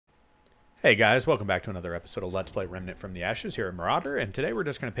Hey guys, welcome back to another episode of Let's Play Remnant from the Ashes here at MurrOtter, and today we're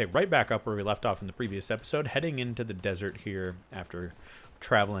just going to pick right back up where we left off in the previous episode, heading into the desert here after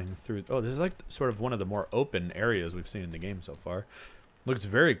traveling through... Oh, this is like sort of one of the more open areas we've seen in the game so far. Looks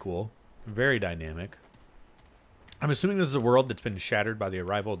very cool, very dynamic. I'm assuming this is a world that's been shattered by the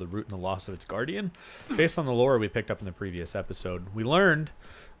arrival of the Root and the loss of its guardian. Based on the lore we picked up in the previous episode, we learned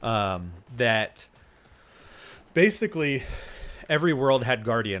that basically... every world had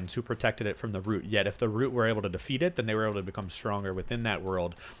guardians who protected it from the Root, yet if the Root were able to defeat it, then they were able to become stronger within that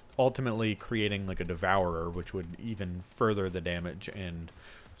world, ultimately creating like a devourer, which would even further the damage and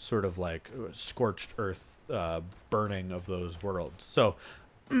sort of like scorched earth burning of those worlds. So,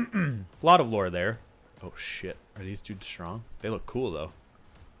 a lot of lore there. Oh shit, are these dudes strong? They look cool though.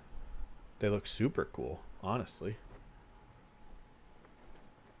 They look super cool, honestly.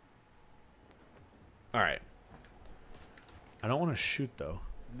 Alright. I don't want to shoot, though.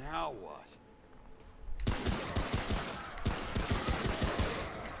 Now what?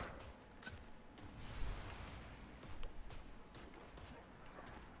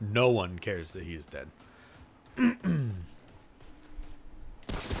 No one cares that he's dead.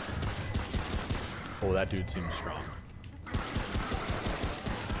 Oh, that dude seems strong.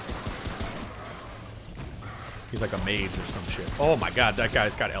 He's like a mage or some shit. Oh my god, that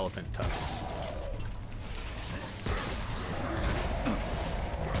guy's got elephant tusks.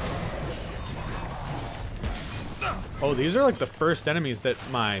 Oh, these are like the first enemies that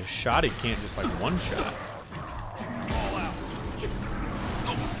my shotty can't just like one-shot.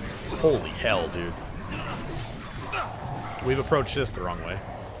 Holy hell, dude. We've approached this the wrong way.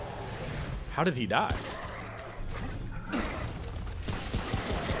 How did he die?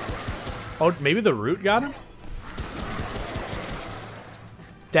 Oh, maybe the Root got him?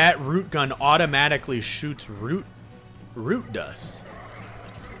 That Root gun automatically shoots root dust.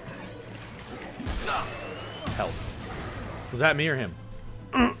 Help. Was that me or him?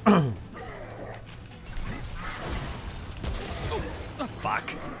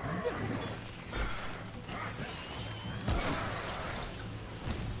 Fuck.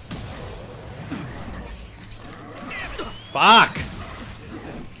 Fuck!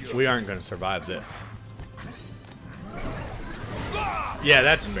 We aren't going to survive this. Yeah,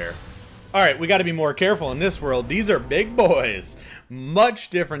 that's fair. Alright, we got to be more careful in this world. These are big boys. Much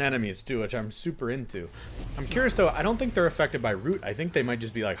different enemies, too, which I'm super into. I'm curious, though. I don't think they're affected by Root. I think they might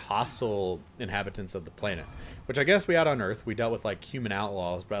just be, like, hostile inhabitants of the planet. Which I guess we had on Earth. We dealt with, like, human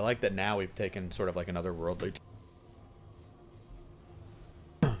outlaws. But I like that now we've taken sort of, like, another worldly...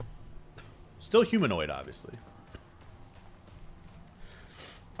 Still humanoid, obviously.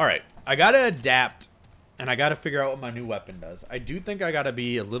 Alright. I gotta adapt... and I gotta figure out what my new weapon does. I do think I gotta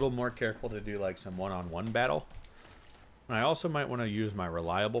be a little more careful to do like some one-on-one battle. And I also might want to use my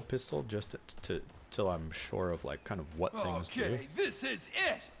reliable pistol just till I'm sure of like kind of what things do. Okay, this is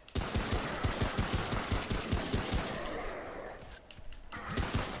it.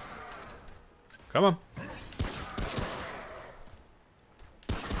 Come on.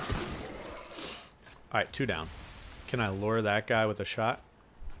 Alright, 2 down. Can I lure that guy with a shot?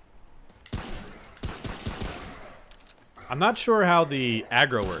 I'm not sure how the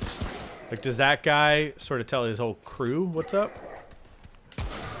aggro works. Like, does that guy sort of tell his whole crew what's up?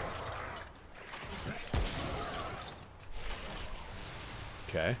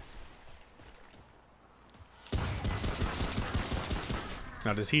 Okay.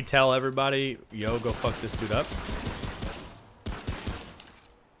 Now, does he tell everybody, yo, go fuck this dude up?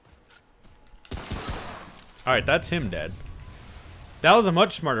 Alright, that's him dead. That was a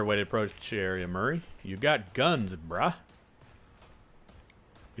much smarter way to approach the area, Murray. You got guns, bruh.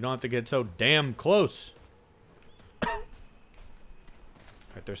 You don't have to get so damn close. Alright,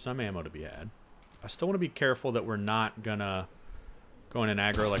 there's some ammo to be had. I still want to be careful that we're not gonna go in and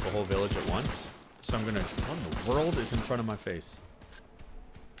aggro like a whole village at once. So I'm gonna... what in the world is in front of my face?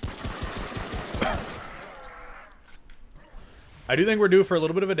 I do think we're due for a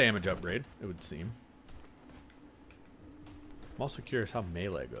little bit of a damage upgrade, it would seem. I'm also curious how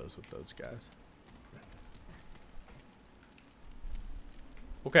melee goes with those guys.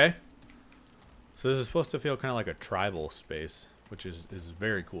 Okay. So this is supposed to feel kind of like a tribal space, which is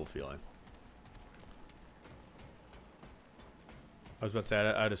very cool feeling. I was about to say,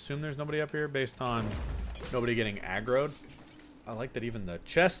 I'd assume there's nobody up here based on nobody getting aggroed. I like that even the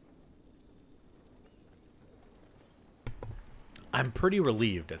chest... I'm pretty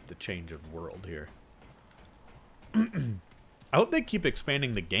relieved at the change of world here. I hope they keep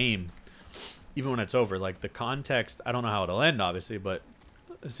expanding the game even when it's over. Like, the context, I don't know how it'll end, obviously, but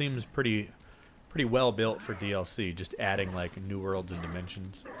it seems pretty well built for DLC, just adding, like, new worlds and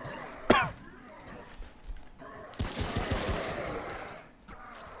dimensions.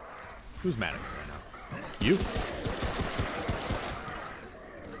 Who's mad at me right now? You?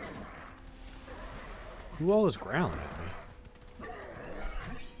 Who all is growling at me?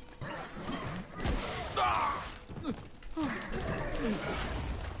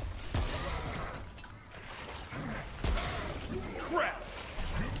 Crap.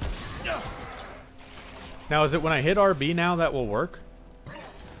 Now, is it when I hit RB now that will work?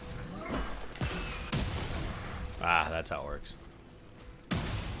 Ah, that's how it works.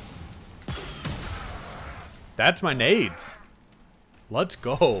 That's my nades. Let's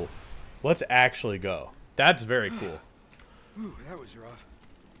go. Let's actually go. That's very cool. Ooh, that was rough.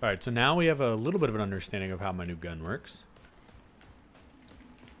 All right, so now we have a little bit of an understanding of how my new gun works.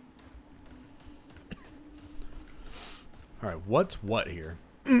 All right, what's what here?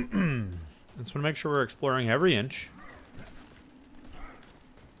 Just want to make sure we're exploring every inch.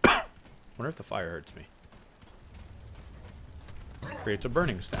 Wonder if the fire hurts me. Creates a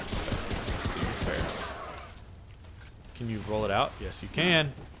burning stat. Seems fair. Can you roll it out? Yes, you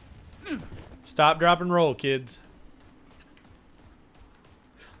can. Stop, drop, and roll, kids.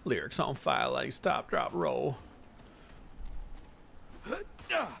 Lyrics on fire like stop, drop, roll.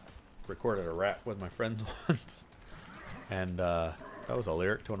 Recorded a rap with my friends once. And that was a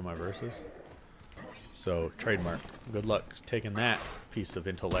lyric to one of my verses. So, trademark. Good luck taking that piece of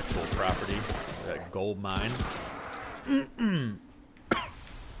intellectual property, that gold mine.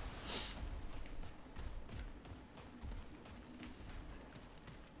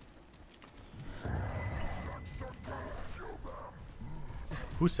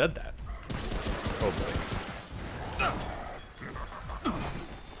 Who said that? Oh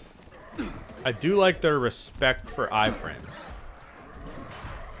boy. I do like their respect for iframes.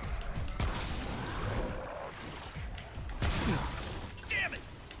 Damn it.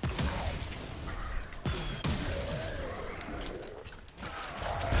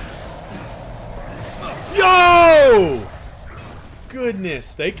 Yo!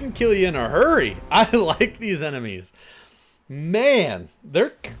 Goodness, they can kill you in a hurry. I like these enemies. Man,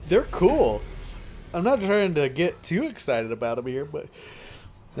 they're cool. I'm not trying to get too excited about them here, but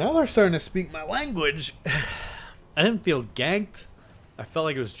now they're starting to speak my language. I didn't feel ganked. I felt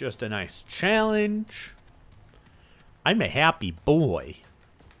like it was just a nice challenge. I'm a happy boy.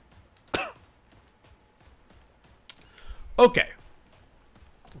 Okay.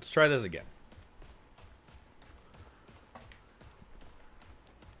 Let's try this again.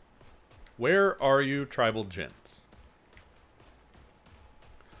 Where are you, tribal gents?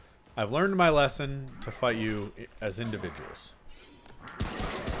 I've learned my lesson to fight you as individuals.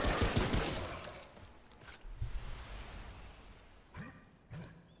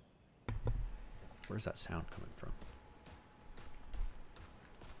 Where's that sound coming from?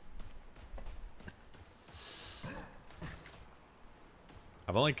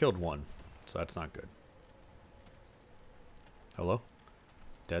 I've only killed one, so that's not good. Hello?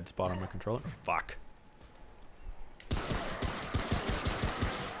 Dead spot on my controller? Fuck.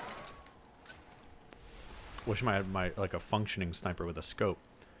 Wish I had like a functioning sniper with a scope.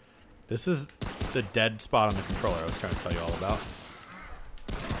 This is the dead spot on the controller I was trying to tell you all about.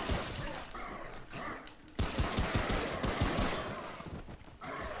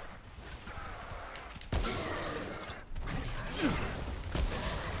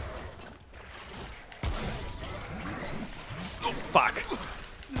 Oh, fuck.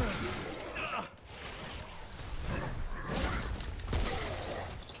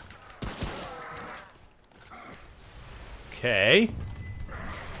 Okay.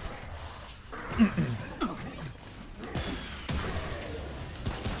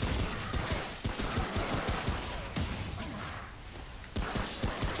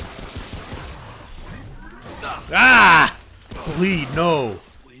 Ah! Bleed, no.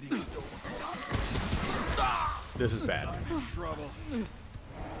 This is bad. Trouble.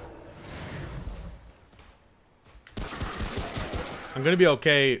 I'm gonna be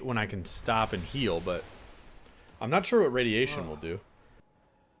okay when I can stop and heal, but I'm not sure what radiation will do.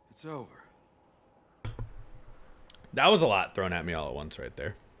 It's over. That was a lot thrown at me all at once right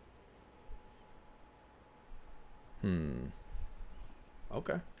there.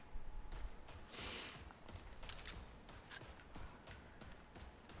 Okay.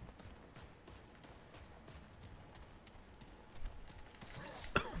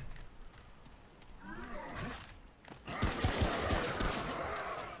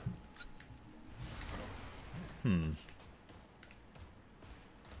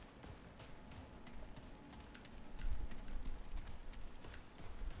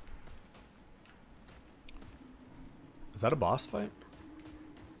 Is that a boss fight?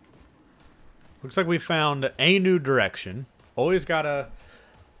 Looks like we found a new direction. Always gotta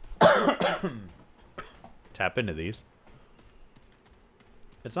Tap into these.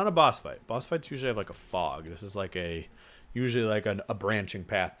 It's not a boss fight. Boss fights usually have like a fog. This is like usually like a branching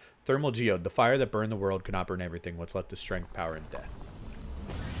path. Thermal geode. The fire that burned the world could not burn everything. What's left is strength, power, and death.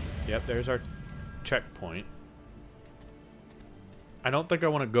 Yep, there's our checkpoint. I don't think I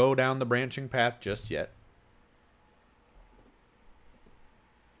want to go down the branching path just yet.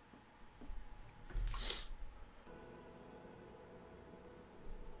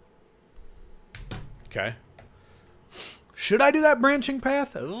 Okay. Should I do that branching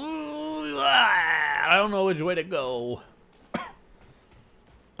path? Ooh, I don't know which way to go.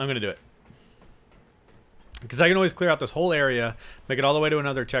 I'm going to do it. Because I can always clear out this whole area, make it all the way to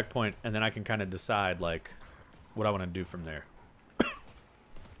another checkpoint, and then I can kind of decide, like, what I want to do from there.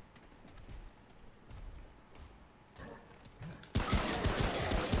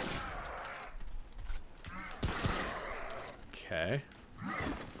 Okay.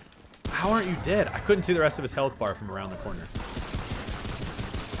 How aren't you dead? I couldn't see the rest of his health bar from around the corner.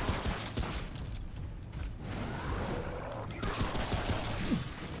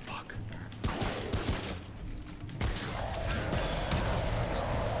 Fuck.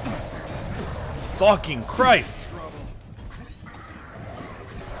 Fucking Christ!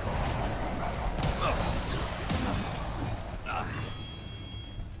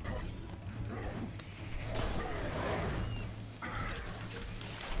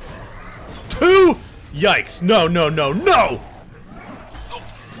 Yikes. No, no, no, no!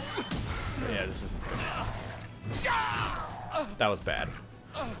 Yeah, this isn't good. That was bad.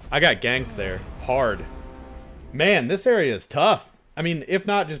 I got ganked there. Hard. Man, this area is tough. I mean, if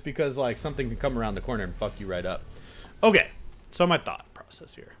not just because, like, something can come around the corner and fuck you right up. Okay, so my thought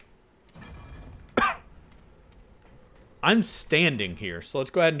process here. I'm standing here, so let's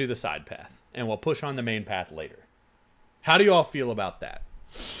go ahead and do the side path. And we'll push on the main path later. How do you all feel about that?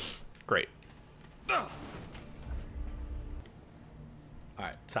 Great.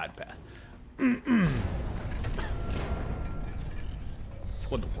 Alright, side path.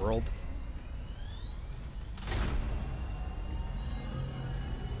 What in the world?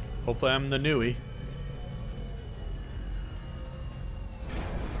 Hopefully I'm the newie.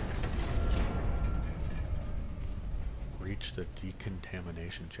 Reach the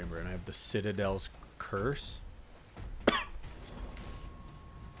decontamination chamber, and I have the Citadel's curse.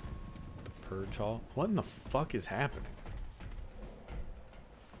 Purge hall. What in the fuck is happening?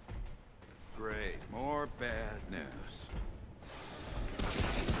 Great. More bad news.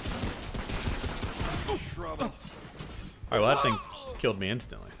 Trouble. Alright, well that thing killed me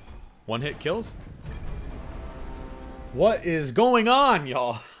instantly. One hit kills? What is going on,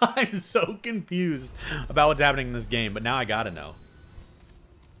 y'all? I'm so confused about what's happening in this game, but now I gotta know.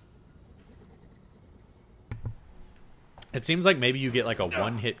 It seems like maybe you get like a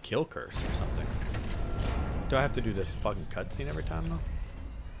one-hit kill curse or something. Do I have to do this fucking cutscene every time though?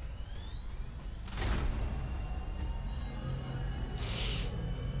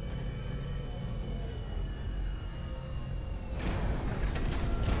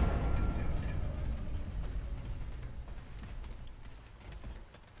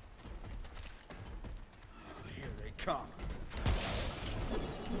 Here they come.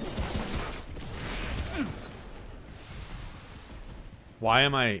 Why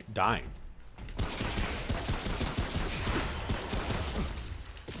am I dying?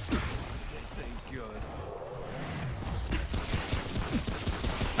 This ain't good.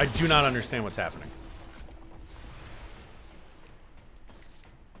 I do not understand what's happening.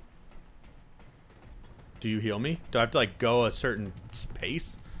 Do you heal me? Do I have to like go a certain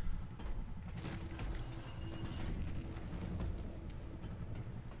pace?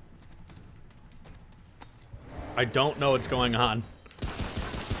 I don't know what's going on.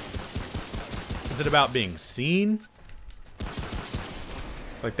 Is it about being seen?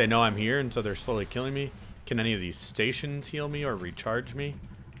 Like they know I'm here and so they're slowly killing me? Can any of these stations heal me or recharge me?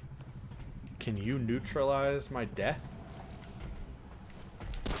 Can you neutralize my death?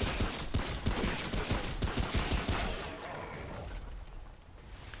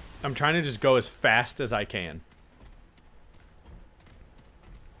 I'm trying to just go as fast as I can.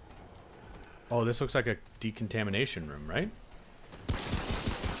 Oh, this looks like a decontamination room, right?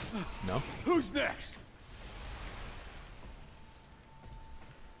 No? Who's next?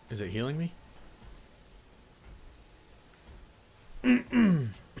 Is it healing me?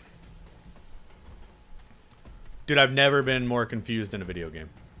 Dude, I've never been more confused in a video game.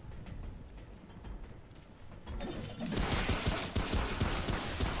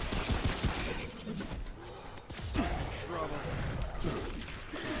 Trouble.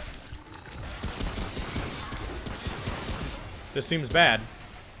 This seems bad.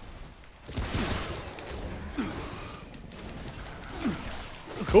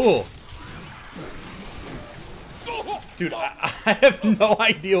 Cool. Dude, I have no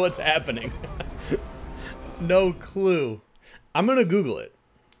idea what's happening. No clue. I'm gonna Google it.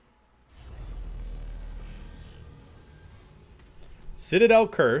 Citadel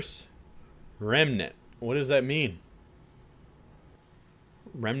Curse. Remnant. What does that mean?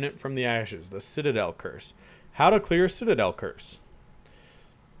 Remnant from the Ashes. The Citadel Curse. How to clear Citadel Curse.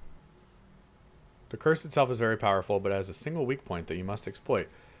 The curse itself is very powerful, but has a single weak point that you must exploit.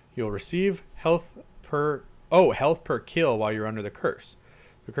 You'll receive health per kill while you're under the curse.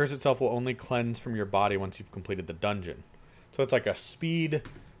 The curse itself will only cleanse from your body once you've completed the dungeon. So it's like a speed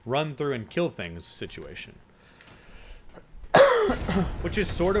run through and kill things situation. Which is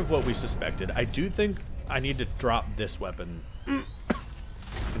sort of what we suspected. I do think I need to drop this weapon in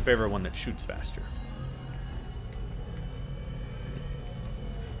favor of one that shoots faster.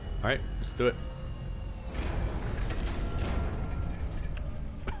 Alright, let's do it.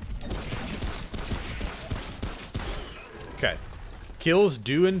 Okay. Kills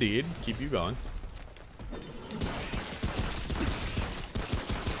do indeed keep you going.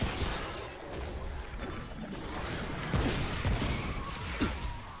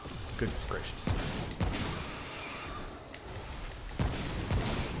 Goodness gracious.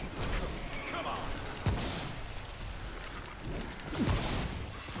 Come on.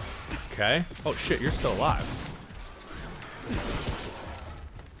 Okay. Oh shit, you're still alive.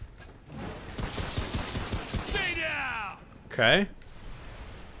 Stay down. Okay.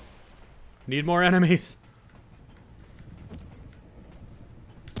 Need more enemies.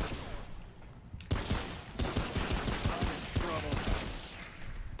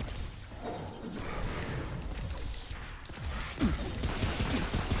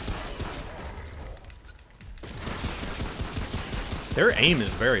 Their aim is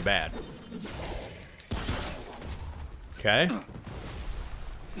very bad. Okay.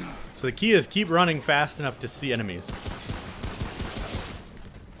 So the key is keep running fast enough to see enemies.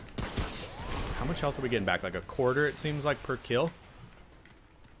 How much health are we getting back? Like a quarter, it seems like, per kill.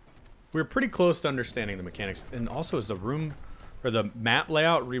 We're pretty close to understanding the mechanics. And also, is the room or the map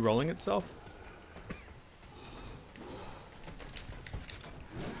layout re-rolling itself?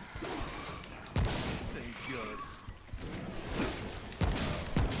 This ain't good.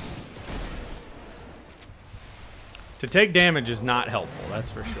 To take damage is not helpful, that's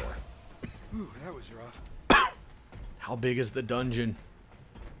for sure. Ooh, that was rough. How big is the dungeon?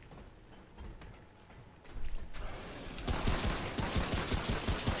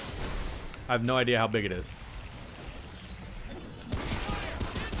 I have no idea how big it is.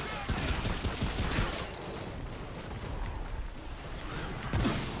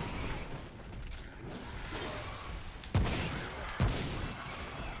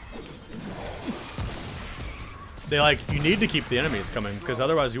 You need to keep the enemies coming, because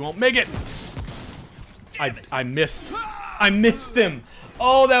otherwise you won't make it. I missed him.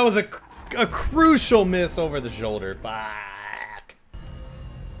 Oh, that was a crucial miss over the shoulder. Fuck.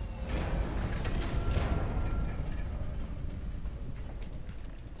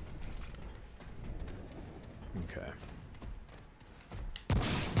 Okay.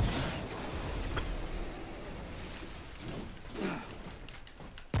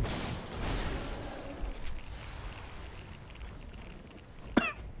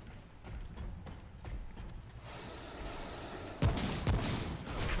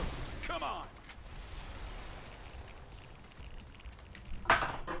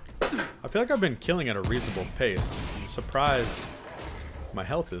 I feel like I've been killing at a reasonable pace. I'm surprised my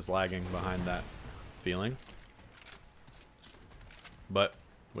health is lagging behind that feeling. But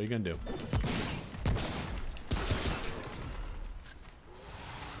what are you gonna do?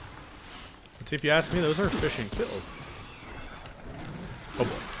 But see, if you ask me, those are efficient kills. Oh boy.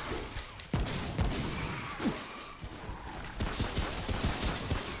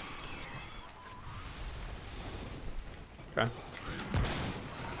 Okay.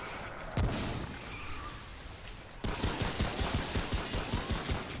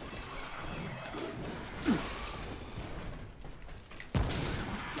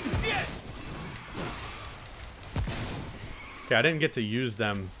 Okay, I didn't get to use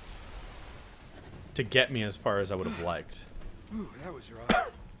them to get me as far as I would have liked. Ooh, that was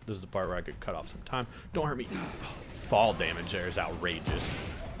rough. This is the part where I could cut off some time. Don't hurt me. Fall damage there is outrageous.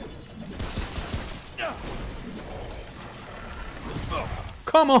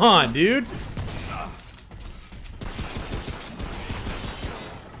 Come on, dude.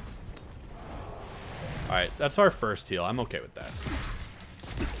 Alright, that's our first heal. I'm okay with that.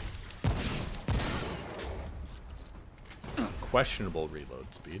 Questionable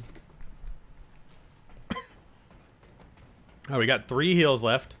reload speed. Oh, we got 3 heals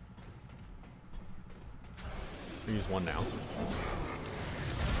left. I'll use 1 now.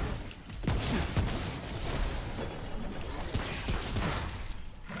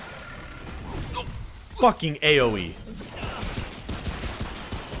 Fucking AoE.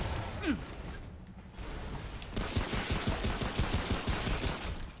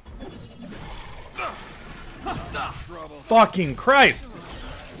 Fucking Christ!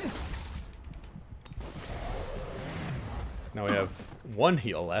 Now we have 1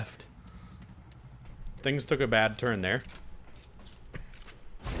 heal left. Things took a bad turn there.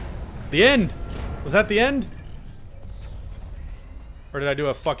 The end! Was that the end? Or did I do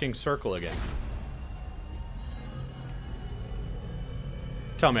a fucking circle again?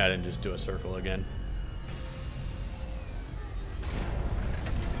 Tell me I didn't just do a circle again.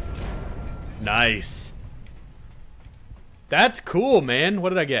 Nice. That's cool, man. What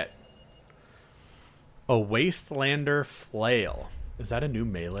did I get? A Wastelander Flail. Is that a new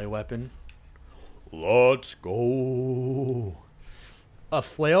melee weapon? Let's go. A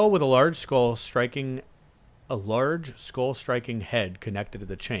flail with a large skull striking head connected to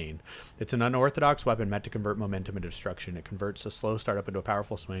the chain. It's an unorthodox weapon meant to convert momentum into destruction. It converts a slow startup into a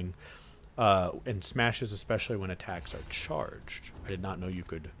powerful swing, and smashes especially when attacks are charged. I did not know you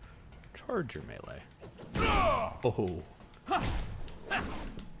could charge your melee. Oh.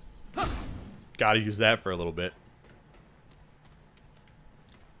 Gotta use that for a little bit.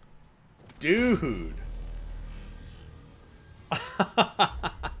 Dude.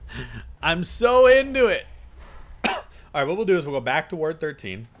 I'm so into it. Alright, what we'll do is we'll go back to Ward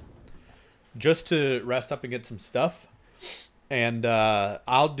 13 just to rest up and get some stuff. And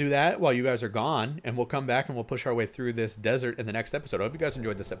I'll do that while you guys are gone, and we'll come back and we'll push our way through this desert in the next episode. I hope you guys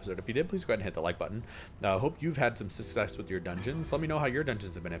enjoyed this episode. If you did, please go ahead and hit the like button. I hope you've had some success with your dungeons. Let me know how your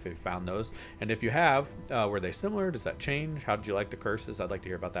dungeons have been, if you found those. And if you have, were they similar? Does that change? How did you like the curses? I'd like to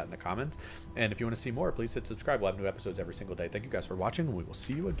hear about that in the comments. And if you want to see more, please hit subscribe. We'll have new episodes every single day. Thank you guys for watching. We will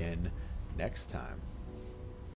see you again next time.